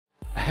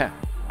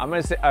I'm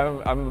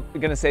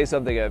gonna say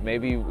something that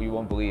maybe you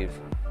won't believe.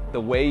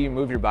 The way you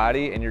move your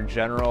body and your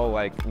general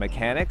like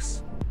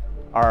mechanics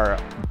are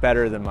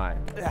better than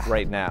mine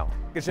right now.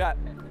 Good shot.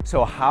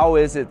 So how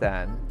is it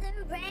then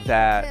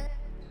that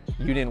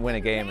you didn't win a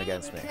game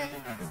against me?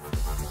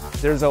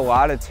 There's a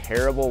lot of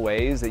terrible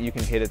ways that you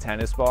can hit a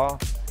tennis ball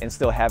and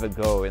still have it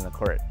go in the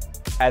court.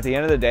 At the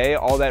end of the day,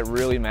 all that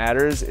really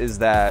matters is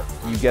that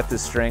you get the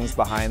strings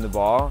behind the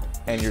ball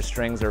and your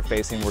strings are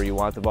facing where you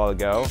want the ball to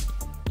go.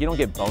 You don't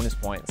get bonus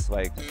points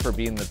like for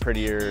being the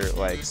prettier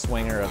like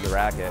swinger of the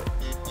racket.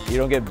 You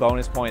don't get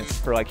bonus points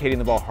for like hitting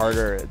the ball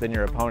harder than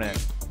your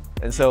opponent.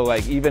 And so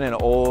like even an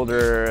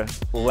older,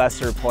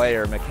 lesser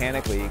player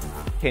mechanically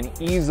can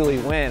easily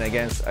win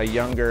against a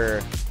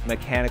younger,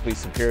 mechanically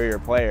superior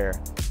player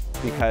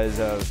because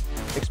of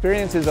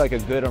experience is like a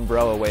good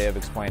umbrella way of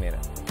explaining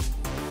it.